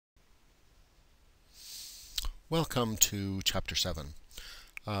Welcome to Chapter 7.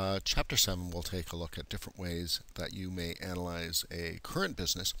 Chapter 7 will take a look at different ways that you may analyze a current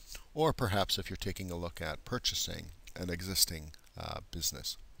business, or perhaps if you're taking a look at purchasing an existing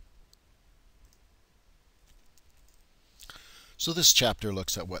business. So this chapter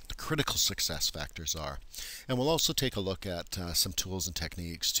looks at what the critical success factors are, and we'll also take a look at some tools and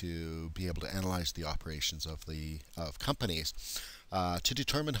techniques to be able to analyze the operations of companies to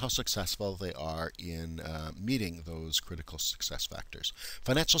determine how successful they are in meeting those critical success factors.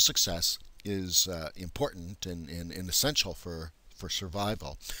 Financial success is important and essential for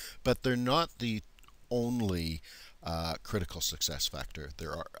survival, but they're not the only critical success factor.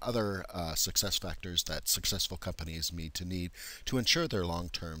 There are other success factors that successful companies need to ensure their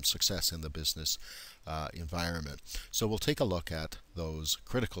long-term success in the business environment. So we'll take a look at those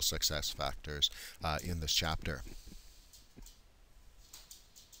critical success factors in this chapter.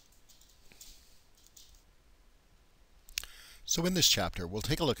 So in this chapter, we'll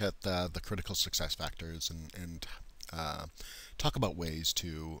take a look at the critical success factors and talk about ways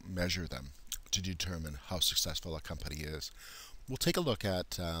to measure them to determine how successful a company is. We'll take a look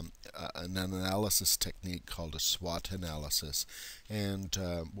at an analysis technique called a SWOT analysis, and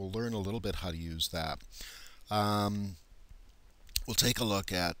we'll learn a little bit how to use that. We'll take a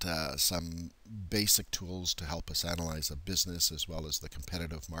look at some basic tools to help us analyze a business as well as the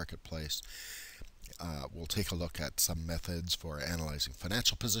competitive marketplace. We'll take a look at some methods for analyzing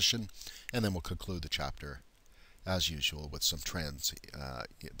financial position, and then we'll conclude the chapter as usual with some trends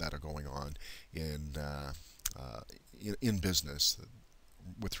that are going on in business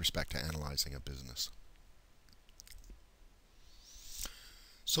with respect to analyzing a business.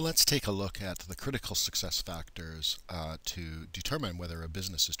 So let's take a look at the critical success factors to determine whether a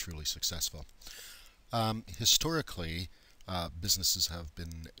business is truly successful. Historically, businesses have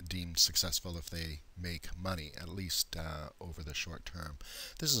been deemed successful if they make money, at least over the short term.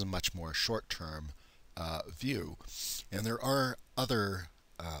 This is a much more short-term view, and there are other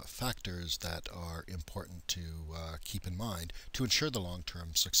factors that are important to keep in mind to ensure the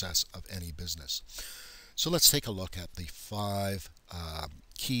long-term success of any business. So let's take a look at the 5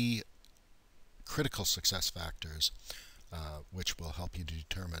 key critical success factors which will help you to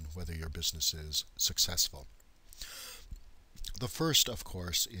determine whether your business is successful. The first, of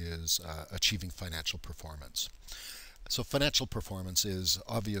course, is achieving financial performance. So financial performance is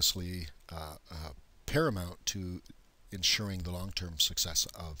obviously paramount to ensuring the long-term success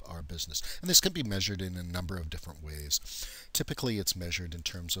of our business. And this can be measured in a number of different ways. Typically, it's measured in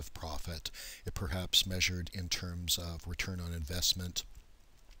terms of profit. It perhaps measured in terms of return on investment,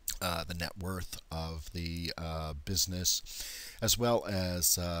 the net worth of the business, as well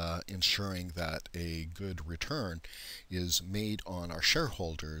as ensuring that a good return is made on our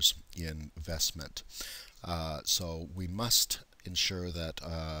shareholders' investment. So we must ensure that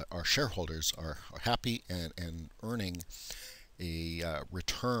our shareholders are happy and earning a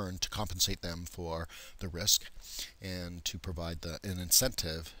return to compensate them for the risk and to provide an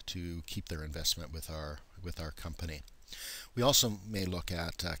incentive to keep their investment with our company. We also may look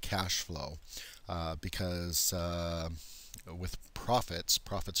at cash flow because with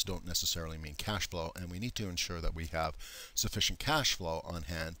profits don't necessarily mean cash flow, and we need to ensure that we have sufficient cash flow on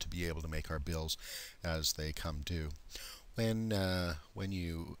hand to be able to make our bills as they come due. When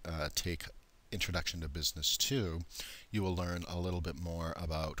you take Introduction to Business 2, you will learn a little bit more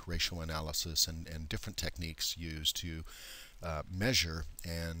about ratio analysis and different techniques used to measure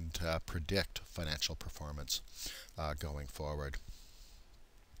and predict financial performance going forward.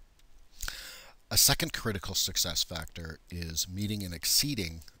 A second critical success factor is meeting and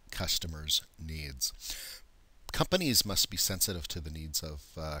exceeding customers' needs. Companies must be sensitive to the needs of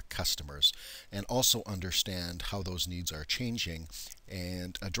customers and also understand how those needs are changing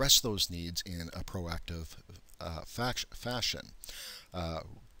and address those needs in a proactive fashion.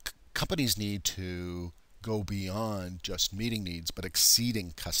 Companies need to go beyond just meeting needs but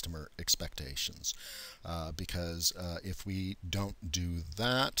exceeding customer expectations because if we don't do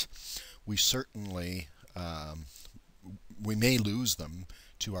that, we certainly we may lose them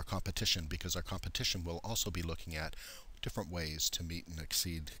to our competition, because our competition will also be looking at different ways to meet and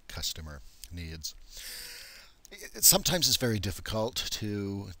exceed customer needs. Sometimes it's very difficult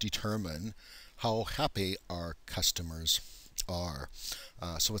to determine how happy our customers are,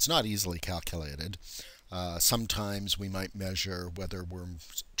 so it's not easily calculated. Sometimes we might measure whether we're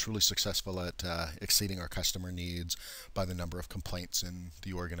truly successful at exceeding our customer needs by the number of complaints in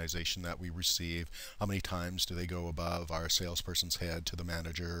the organization that we receive. How many times do they go above our salesperson's head to the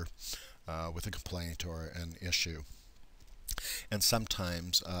manager with a complaint or an issue? And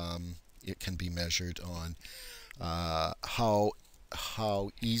sometimes it can be measured on how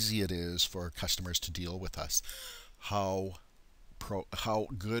easy it is for customers to deal with us, how how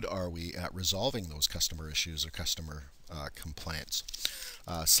good are we at resolving those customer issues or customer complaints.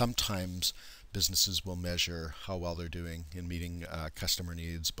 Sometimes businesses will measure how well they're doing in meeting customer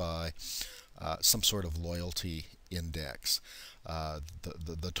needs by some sort of loyalty index.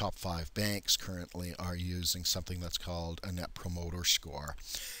 The top 5 banks currently are using something that's called a Net Promoter Score.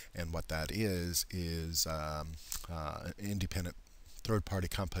 And what that is independent third-party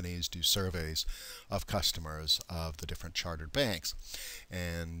companies do surveys of customers of the different chartered banks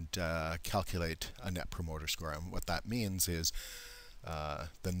and calculate a Net Promoter Score. And what that means is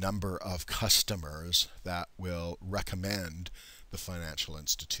the number of customers that will recommend the financial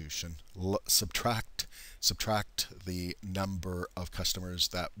institution, subtract the number of customers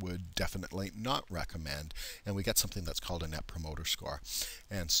that would definitely not recommend, and we get something that's called a Net Promoter Score.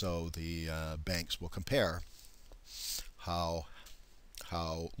 And so the banks will compare how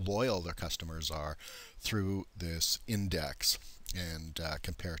loyal their customers are through this index and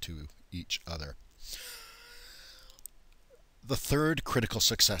compare to each other. The third critical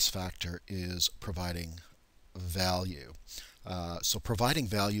success factor is providing value. So providing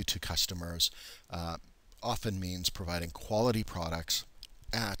value to customers often means providing quality products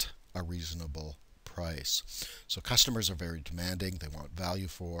at a reasonable price. So customers are very demanding. They want value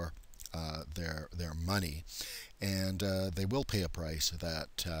for their money, and they will pay a price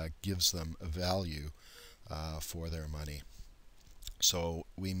that gives them value for their money. So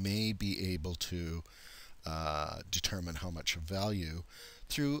we may be able to determine how much value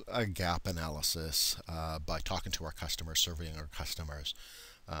through a gap analysis by talking to our customers, surveying our customers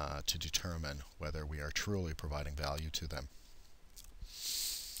to determine whether we are truly providing value to them.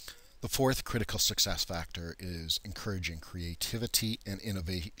 The fourth critical success factor is encouraging creativity and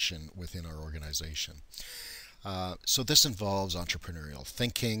innovation within our organization. So this involves entrepreneurial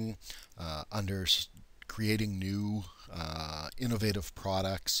thinking, creating new innovative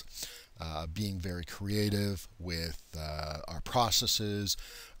products, being very creative with our processes,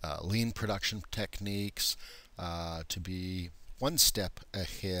 lean production techniques, to be one step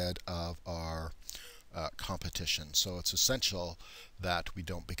ahead of our competition. So it's essential that we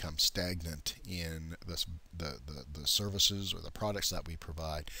don't become stagnant in the services or the products that we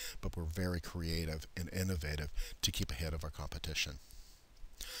provide, but we're very creative and innovative to keep ahead of our competition.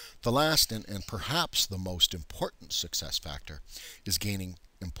 The last and perhaps the most important success factor is gaining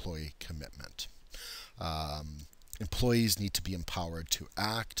employee commitment. Employees need to be empowered to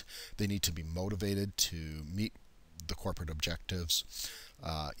act. They need to be motivated to meet the corporate objectives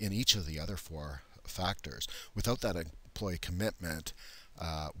in each of the other 4 factors. Without that employee commitment,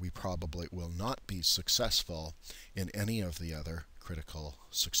 we probably will not be successful in any of the other critical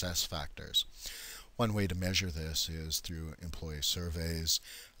success factors. One way to measure this is through employee surveys.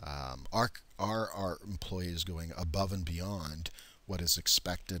 Are our employees going above and beyond what is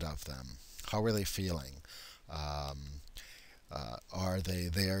expected of them? How are they feeling? Are they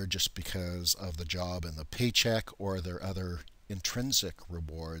there just because of the job and the paycheck, or are there other intrinsic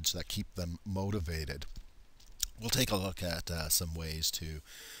rewards that keep them motivated? We'll take a look at some ways to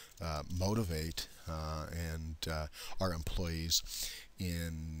motivate our employees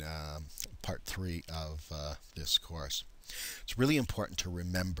in part 3 of this course. It's really important to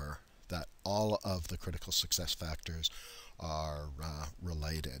remember that all of the critical success factors are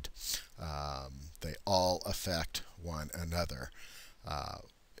related. They all affect one another.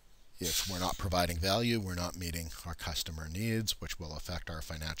 If we're not providing value, we're not meeting our customer needs, which will affect our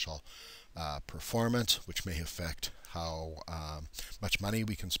financial performance, which may affect how much money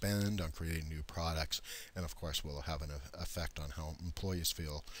we can spend on creating new products, and of course will have an effect on how employees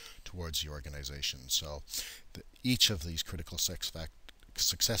feel towards the organization. So each of these critical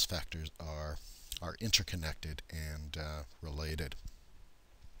success factors are interconnected and related.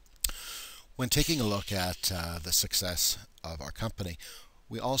 When taking a look at the success of our company,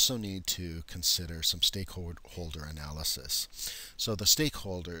 we also need to consider some stakeholder analysis. So there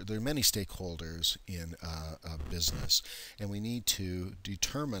are many stakeholders in a business, and we need to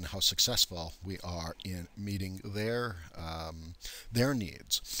determine how successful we are in meeting their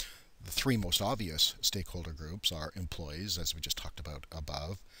needs. The 3 most obvious stakeholder groups are employees, as we just talked about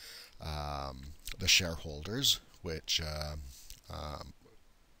above, the shareholders, which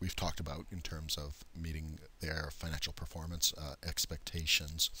we've talked about in terms of meeting their financial performance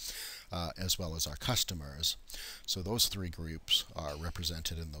expectations, as well as our customers. So those 3 groups are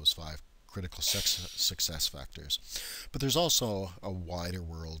represented in those 5 critical success factors. But there's also a wider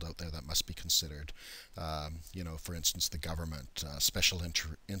world out there that must be considered. For instance, the government, special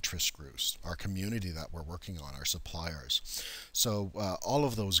interest groups, our community that we're working on, our suppliers. So all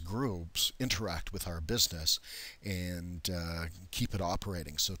of those groups interact with our business and keep it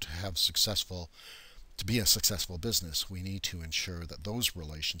operating. So to be a successful business, we need to ensure that those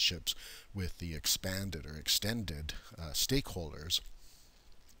relationships with the expanded or extended stakeholders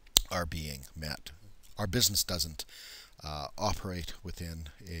are being met. Our business doesn't operate within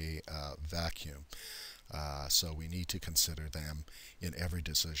a vacuum, so we need to consider them in every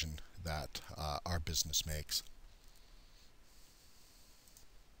decision that our business makes.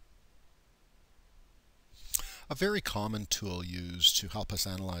 A very common tool used to help us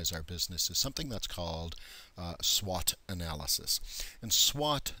analyze our business is something that's called SWOT analysis. And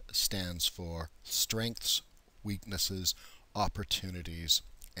SWOT stands for strengths, weaknesses, opportunities,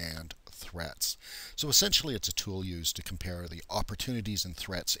 and threats. So essentially it's a tool used to compare the opportunities and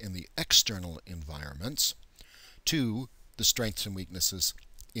threats in the external environments to the strengths and weaknesses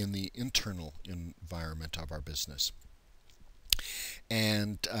in the internal environment of our business.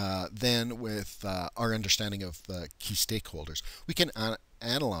 And then with our understanding of the key stakeholders, we can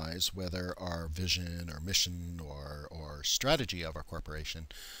analyze whether our vision or mission or strategy of our corporation,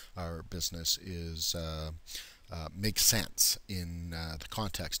 our business, makes sense in the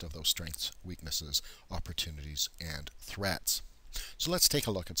context of those strengths, weaknesses, opportunities, and threats. So let's take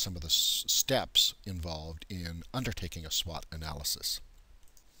a look at some of the steps involved in undertaking a SWOT analysis.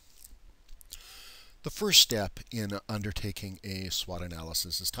 The first step in undertaking a SWOT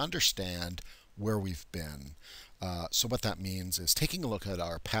analysis is to understand where we've been. So what that means is taking a look at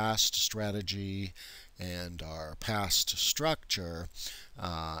our past strategy and our past structure,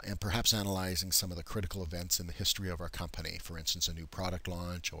 and perhaps analyzing some of the critical events in the history of our company. For instance, a new product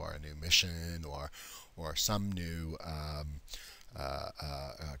launch or a new mission or some new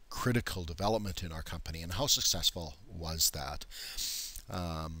critical development in our company, and how successful was that.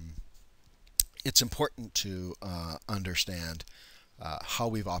 It's important to understand how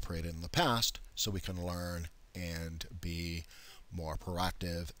we've operated in the past so we can learn and be more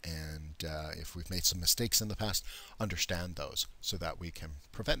proactive, and if we've made some mistakes in the past, understand those so that we can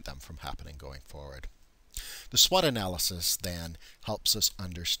prevent them from happening going forward. The SWOT analysis then helps us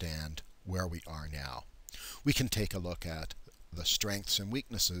understand where we are now. We can take a look at the strengths and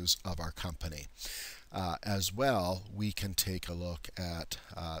weaknesses of our company. As well, we can take a look at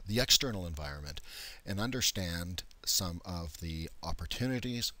the external environment and understand some of the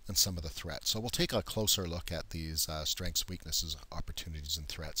opportunities and some of the threats. So we'll take a closer look at these strengths, weaknesses, opportunities, and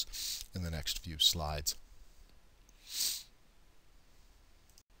threats in the next few slides.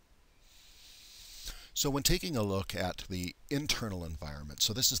 So when taking a look at the internal environment,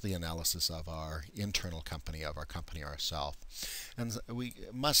 so this is the analysis of our internal company, of our company ourselves, and we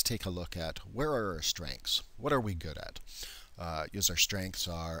must take a look at where are our strengths, what are we good at. Is our strengths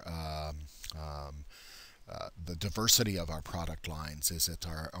the diversity of our product lines? Is it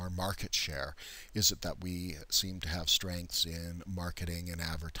our market share? Is it that we seem to have strengths in marketing and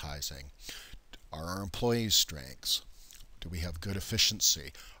advertising? Are our employees' strengths? Do we have good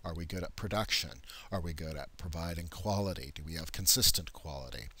efficiency? Are we good at production? Are we good at providing quality? Do we have consistent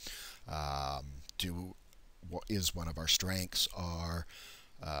quality? Is one of our strengths our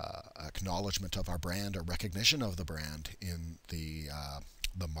acknowledgement of our brand or recognition of the brand in the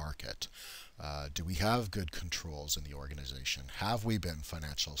market? Do we have good controls in the organization? Have we been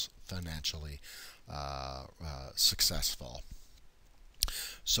financially successful?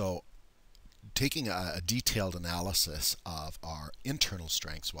 So taking a detailed analysis of our internal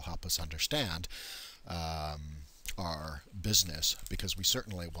strengths will help us understand our business, because we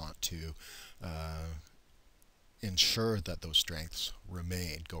certainly want to ensure that those strengths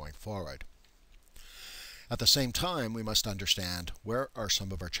remain going forward. At the same time, we must understand where are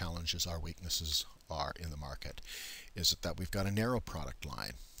some of our challenges, our weaknesses are in the market. Is it that we've got a narrow product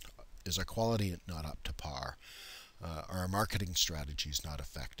line? Is our quality not up to par? Are our marketing strategies not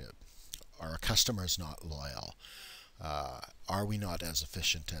effective? Are our customers not loyal? Are we not as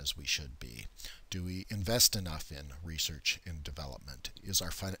efficient as we should be? Do we invest enough in research and development? Is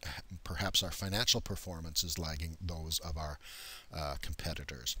perhaps our financial performance is lagging those of our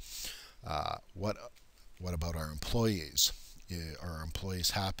competitors? What about our employees? Are our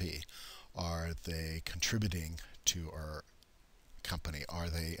employees happy? Are they contributing to our company? Are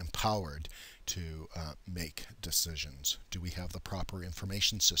they empowered to make decisions? Do we have the proper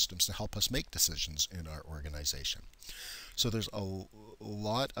information systems to help us make decisions in our organization? So there's a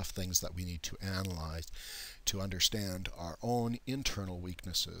lot of things that we need to analyze to understand our own internal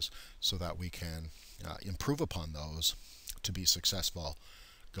weaknesses so that we can improve upon those to be successful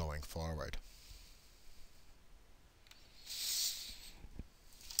going forward.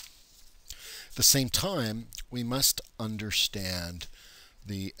 At the same time, we must understand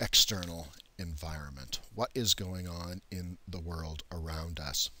the external environment. What is going on in the world around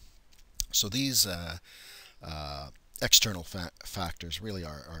us? So these external factors really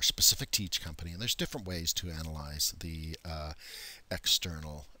are specific to each company, and there's different ways to analyze the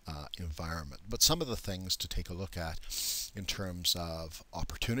external environment. But some of the things to take a look at in terms of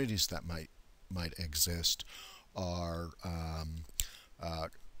opportunities that might exist are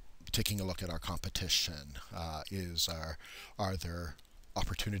taking a look at our competition. Are there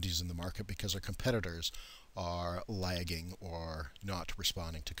opportunities in the market because our competitors are lagging or not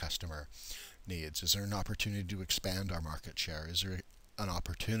responding to customer needs? Is there an opportunity to expand our market share? Is there an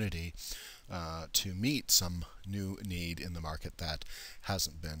opportunity to meet some new need in the market that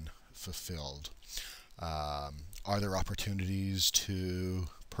hasn't been fulfilled? Are there opportunities to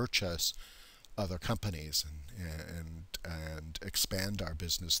purchase other companies and expand our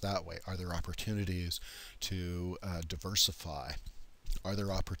business that way? Are there opportunities to diversify? Are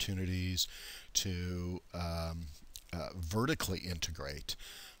there opportunities to vertically integrate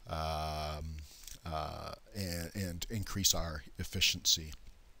and increase our efficiency?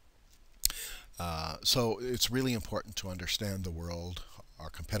 So it's really important to understand the world, our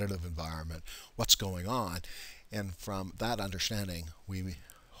competitive environment, what's going on, and from that understanding, we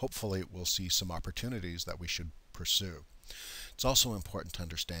hopefully will see some opportunities that we should pursue. It's also important to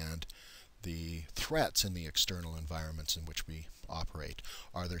understand the threats in the external environments in which we operate.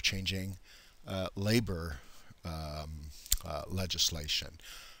 Are there changing labor legislation?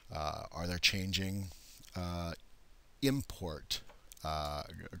 Are there changing import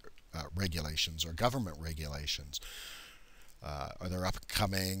regulations or government regulations? Are there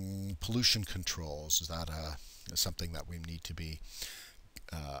upcoming pollution controls? Is that something that we need to be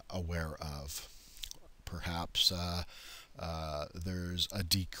aware of? Perhaps there's a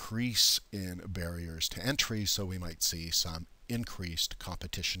decrease in barriers to entry, so we might see some increased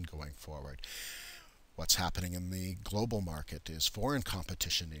competition going forward. What's happening in the global market? Is foreign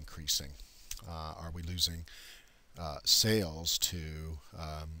competition increasing? Are we losing sales to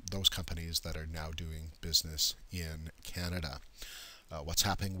those companies that are now doing business in Canada? What's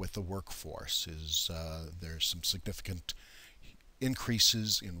happening with the workforce? Is there's some significant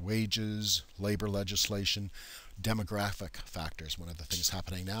increases in wages, labor legislation, demographic factors. One of the things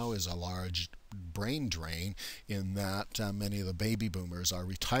happening now is a large brain drain in that many of the baby boomers are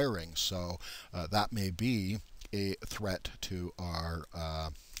retiring. So that may be a threat to our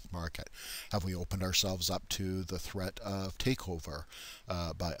market. Have we opened ourselves up to the threat of takeover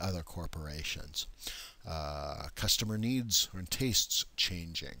by other corporations? Customer needs and tastes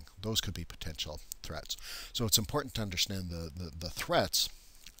changing. Those could be potential threats. So it's important to understand the threats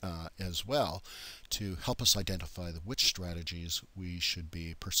as well to help us identify which strategies we should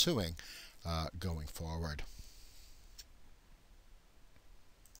be pursuing going forward.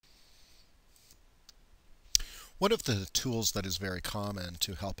 One of the tools that is very common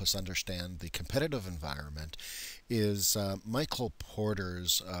to help us understand the competitive environment is Michael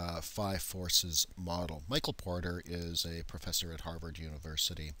Porter's 5 Forces model. Michael Porter is a professor at Harvard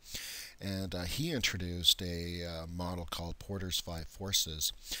University, and he introduced a model called Porter's 5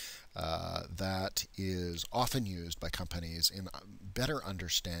 Forces that is often used by companies in better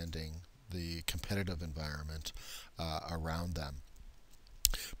understanding the competitive environment around them.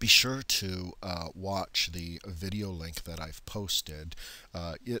 Be sure to watch the video link that I've posted.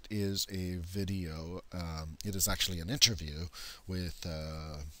 It is a video, it is actually an interview with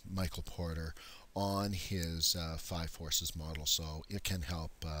Michael Porter on his 5 Forces model, so it can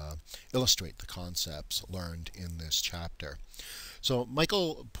help illustrate the concepts learned in this chapter. So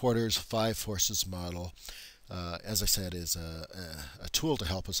Michael Porter's 5 Forces model, as I said, is a tool to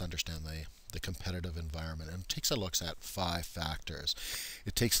help us understand the competitive environment, and takes a look at 5 factors.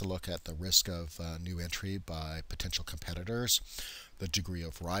 It takes a look at the risk of new entry by potential competitors, the degree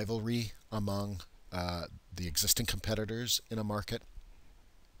of rivalry among the existing competitors in a market,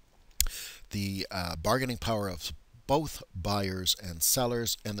 the bargaining power of both buyers and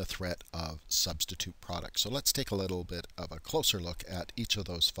sellers, and the threat of substitute products. So let's take a little bit of a closer look at each of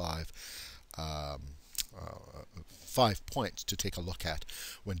those 5 points to take a look at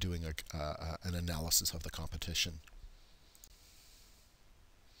when doing an analysis of the competition.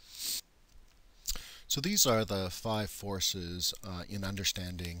 So these are the 5 forces in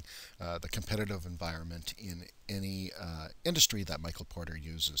understanding the competitive environment in any industry that Michael Porter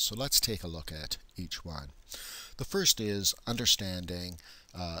uses. So let's take a look at each one. The first is understanding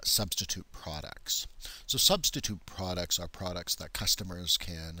substitute products. So substitute products are products that customers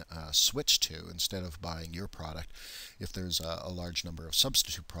can switch to instead of buying your product. If there's a large number of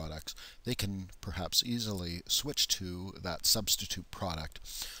substitute products, they can perhaps easily switch to that substitute product,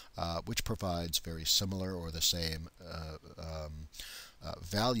 which provides very similar or the same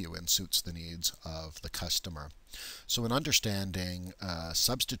value and suits the needs of the customer. So in understanding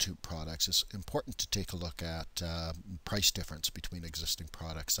substitute products, it's important to take a look at price difference between existing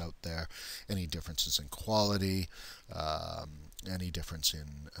products out there, any differences in quality, any difference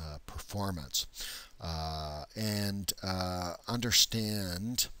in performance, and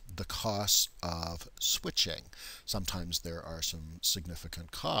understand the costs of switching. Sometimes there are some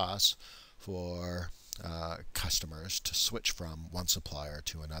significant costs for customers to switch from one supplier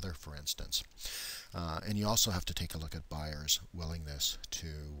to another, for instance. And you also have to take a look at buyers' willingness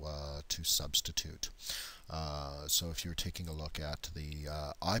to substitute. So if you're taking a look at the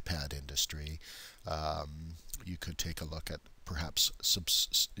iPad industry, you could take a look at perhaps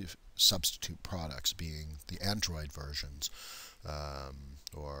substitute products being the Android versions,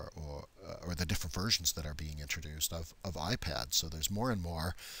 or the different versions that are being introduced of iPad. So there's more and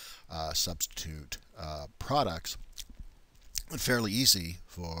more substitute products, and fairly easy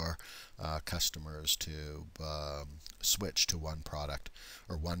for customers to switch to one product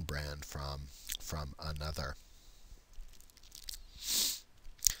or one brand from another.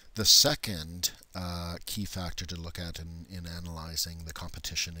 The second key factor to look at in analyzing the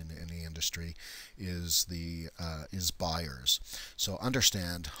competition in any industry is buyers. So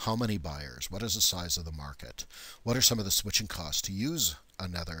understand how many buyers, what is the size of the market, what are some of the switching costs to use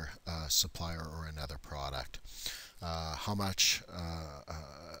another supplier or another product, how much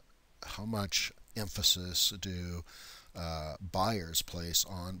emphasis do buyers place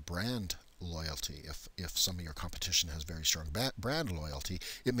on brand loyalty. If some of your competition has very strong brand loyalty,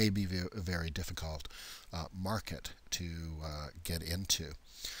 it may be a very difficult market to get into.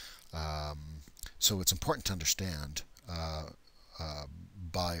 So it's important to understand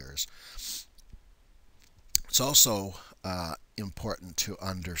buyers. It's also important to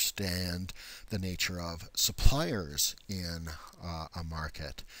understand the nature of suppliers in a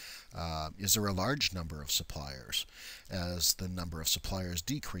market. Is there a large number of suppliers? As the number of suppliers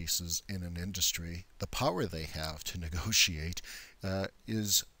decreases in an industry, the power they have to negotiate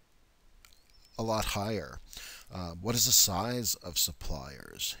is a lot higher. What is the size of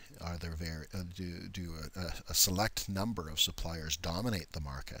suppliers? Are there do a select number of suppliers dominate the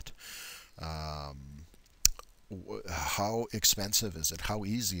market? How expensive is it? How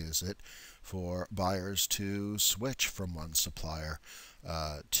easy is it for buyers to switch from one supplier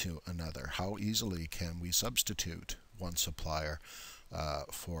to another? How easily can we substitute one supplier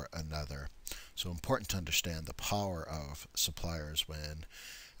for another? So important to understand the power of suppliers when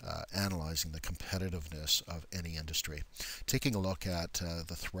analyzing the competitiveness of any industry. Taking a look at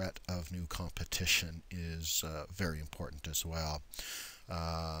the threat of new competition is very important as well.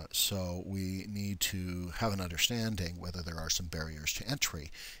 So we need to have an understanding whether there are some barriers to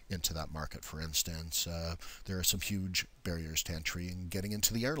entry into that market. For instance, there are some huge barriers to entry in getting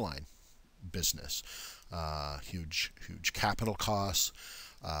into the airline business. Huge capital costs.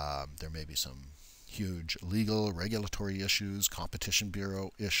 There may be some huge legal, regulatory issues, Competition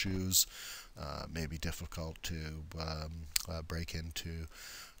Bureau issues. May be difficult to break into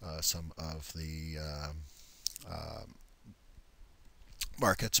some of the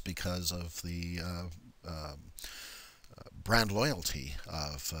markets because of the brand loyalty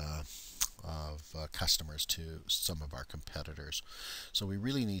of customers to some of our competitors. So we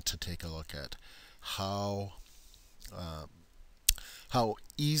really need to take a look at how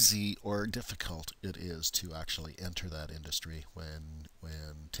easy or difficult it is to actually enter that industry when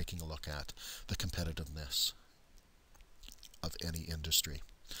taking a look at the competitiveness of any industry.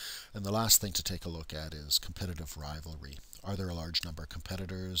 And the last thing to take a look at is competitive rivalry. Are there a large number of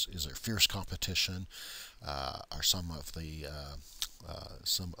competitors? Is there fierce competition? Are some of the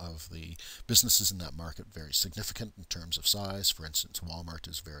businesses in that market very significant in terms of size? For instance, Walmart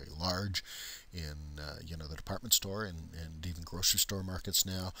is very large in the department store and even grocery store markets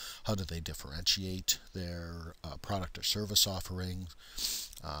now. How do they differentiate their product or service offerings?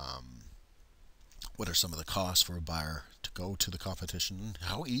 What are some of the costs for a buyer to go to the competition?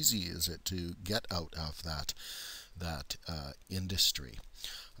 How easy is it to get out of that industry?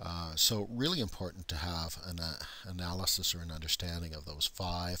 So really important to have an analysis or an understanding of those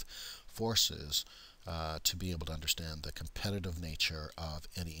 5 forces to be able to understand the competitive nature of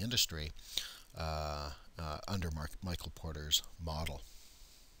any industry under Michael Porter's model.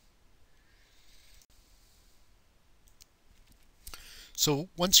 So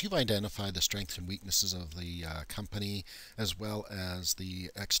once you've identified the strengths and weaknesses of the company, as well as the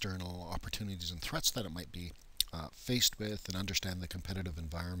external opportunities and threats that it might be faced with, and understand the competitive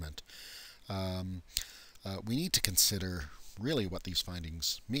environment, we need to consider really what these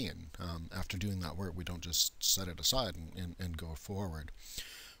findings mean. After doing that work, we don't just set it aside and go forward.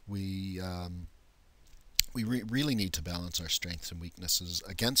 We really need to balance our strengths and weaknesses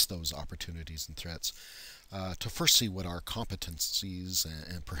against those opportunities and threats to first see what our competencies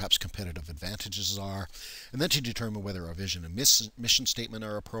and perhaps competitive advantages are, and then to determine whether our vision and mission statement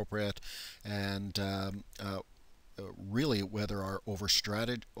are appropriate, and really whether our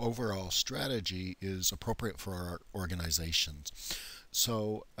overall strategy is appropriate for our organizations.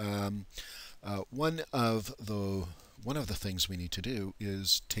 So one of the things we need to do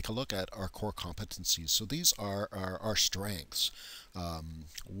is take a look at our core competencies. So these are our strengths.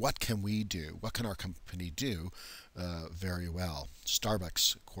 What can we do? What can our company do very well?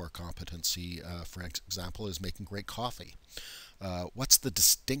 Starbucks' core competency, for example, is making great coffee. What's the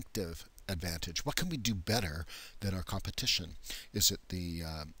distinctive advantage? What can we do better than our competition? Is it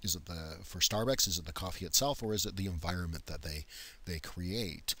for Starbucks? Is it the coffee itself, or is it the environment that they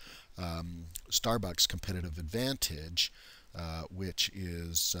create? Starbucks' competitive advantage, which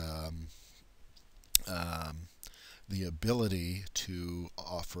is the ability to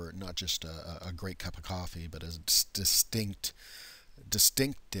offer not just a great cup of coffee, but a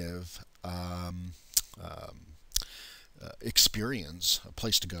distinctive experience, a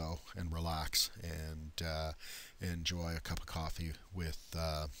place to go and relax and enjoy a cup of coffee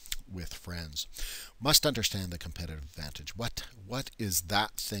with friends. Must understand the competitive advantage. What is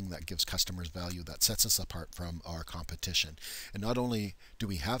that thing that gives customers value, that sets us apart from our competition? And not only do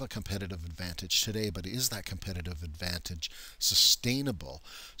we have a competitive advantage today, but is that competitive advantage sustainable?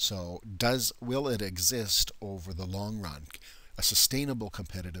 So will it exist over the long run? A sustainable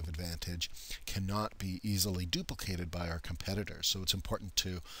competitive advantage cannot be easily duplicated by our competitors. So it's important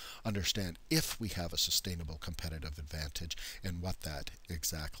to understand if we have a sustainable competitive advantage and what that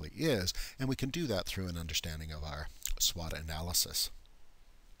exactly is. And we can do that through an understanding of our SWOT analysis.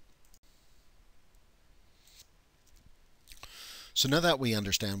 So now that we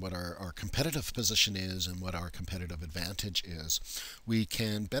understand what our competitive position is and what our competitive advantage is, we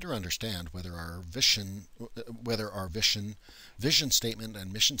can better understand whether our vision statement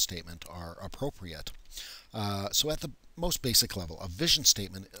and mission statement are appropriate. So at the most basic level, a vision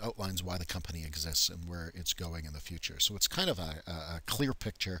statement outlines why the company exists and where it's going in the future. So it's kind of a clear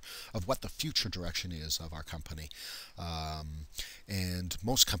picture of what the future direction is of our company. And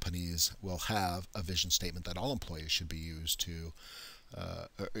most companies will have a vision statement that all employees should be used to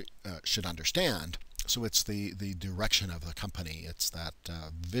should understand. So it's the direction of the company. It's that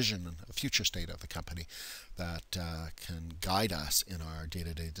vision, a future state of the company that can guide us in our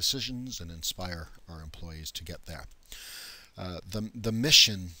day-to-day decisions and inspire our employees to get there. The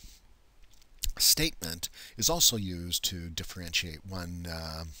mission statement is also used to differentiate one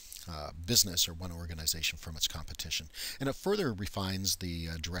business or one organization from its competition, and it further refines the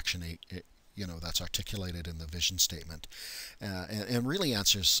direction that's articulated in the vision statement, and really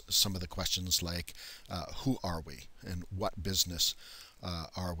answers some of the questions like who are we and what business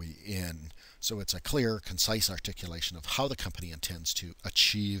are we in. So it's a clear, concise articulation of how the company intends to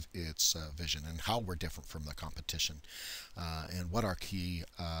achieve its vision and how we're different from the competition, and what our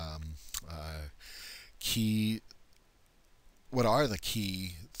what are the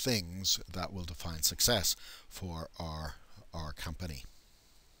key things that will define success for our company.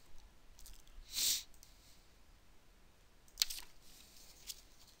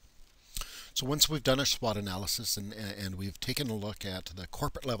 So once we've done our SWOT analysis and we've taken a look at the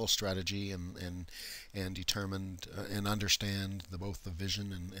corporate level strategy and determined and understand both the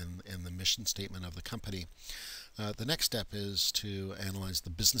vision and the mission statement of the company, the next step is to analyze the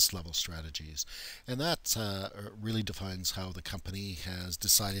business level strategies, and that really defines how the company has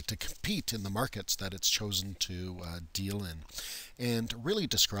decided to compete in the markets that it's chosen to deal in, and really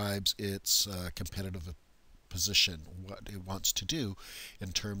describes its competitive position, what it wants to do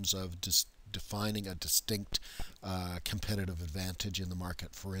in terms of defining a distinct competitive advantage in the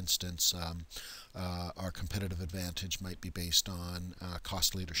market. For instance, our competitive advantage might be based on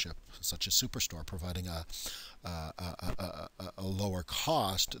cost leadership, such as Superstore providing a lower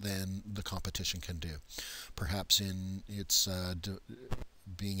cost than the competition can do. Perhaps in its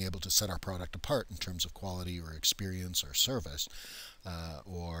being able to set our product apart in terms of quality or experience or service.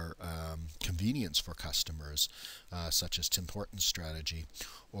 or convenience for customers, such as Tim Hortons strategy?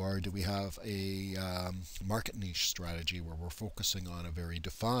 Or do we have a market niche strategy where we're focusing on a very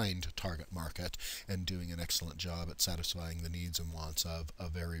defined target market and doing an excellent job at satisfying the needs and wants of a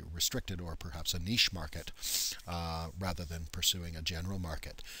very restricted or perhaps a niche market, rather than pursuing a general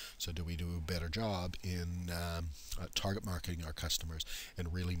market? So do we do a better job in target marketing our customers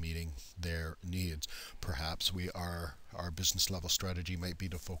and really meeting their needs? Perhaps our business level strategy might be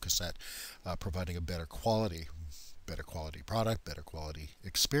to focus at providing a better quality product, better quality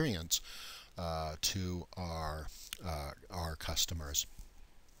experience to our customers.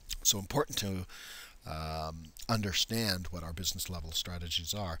 So important to understand what our business level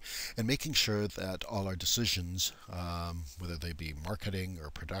strategies are, and making sure that all our decisions, whether they be marketing or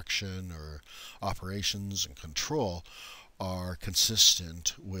production or operations and control, are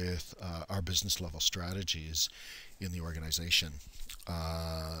consistent with our business level strategies in the organization.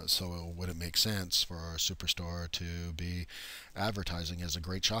 So would it make sense for our superstore to be advertising as a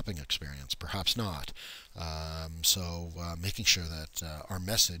great shopping experience? Perhaps not. So making sure that our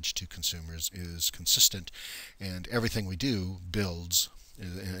message to consumers is consistent, and everything we do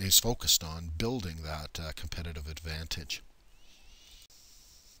is focused on building that competitive advantage.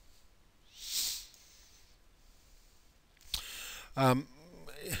 Um,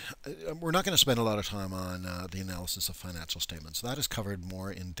 we're not going to spend a lot of time on the analysis of financial statements. That is covered more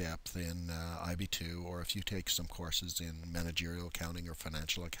in depth in IB2, or if you take some courses in managerial accounting or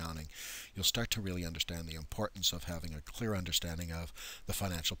financial accounting, you'll start to really understand the importance of having a clear understanding of the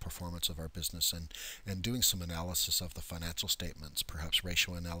financial performance of our business, and doing some analysis of the financial statements, perhaps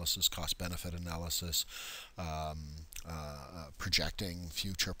ratio analysis, cost-benefit analysis, projecting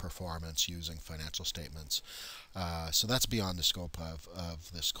future performance using financial statements. So that's beyond the scope of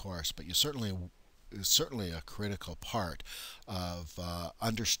this course, but is certainly a critical part of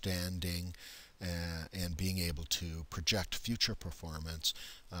understanding and being able to project future performance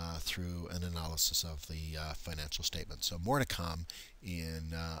through an analysis of the financial statement. So more to come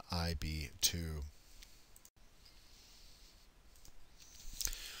in IB2.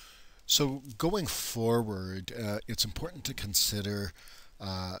 So going forward, it's important to consider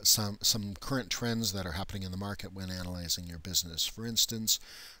some current trends that are happening in the market when analyzing your business. For instance,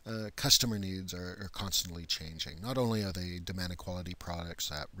 customer needs are constantly changing. Not only are they demanding quality products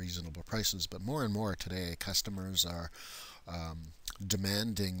at reasonable prices, but more and more today, customers are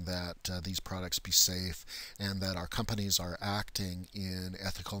demanding that these products be safe, and that our companies are acting in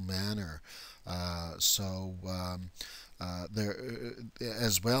ethical manner. There,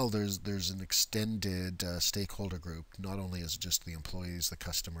 as well, there's an extended stakeholder group. Not only is it just the employees, the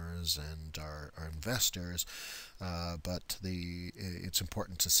customers, and our investors, but it's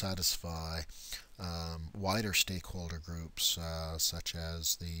important to satisfy wider stakeholder groups, such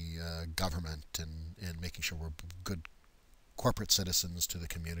as the government, and making sure we're good corporate citizens to the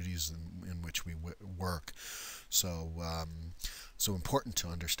communities in which we work. So, so important to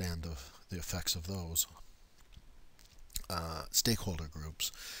understand the effects of those stakeholder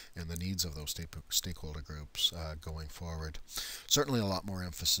groups and the needs of those stakeholder groups going forward. Certainly a lot more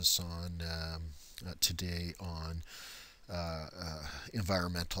emphasis on today on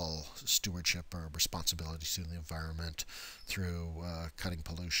environmental stewardship or responsibility to the environment through cutting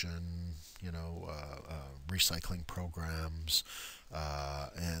pollution, recycling programs,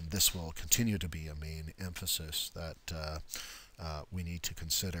 and this will continue to be a main emphasis that we need to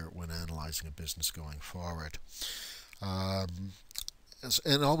consider when analyzing a business going forward.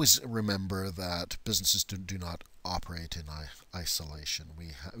 And always remember that businesses do not operate in isolation.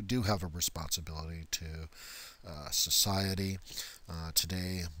 We do have a responsibility to society.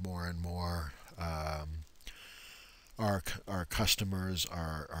 Today, more and more, our customers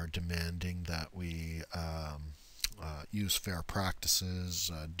are demanding that we use fair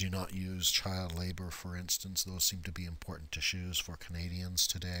practices, do not use child labor, for instance. Those seem to be important issues for Canadians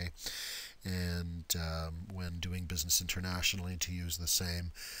today. And when doing business internationally, to use the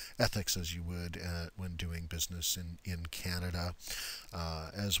same ethics as you would when doing business in Canada,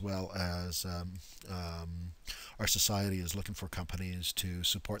 as well as our society is looking for companies to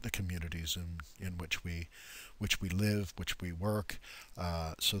support the communities in which we live, which we work.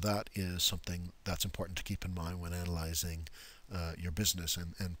 So that is something that's important to keep in mind when analyzing your business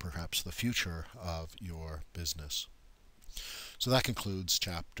and perhaps the future of your business. So that concludes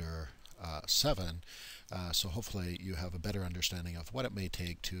chapter 7. So hopefully you have a better understanding of what it may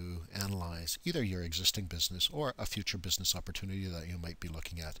take to analyze either your existing business or a future business opportunity that you might be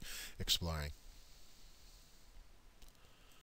looking at exploring.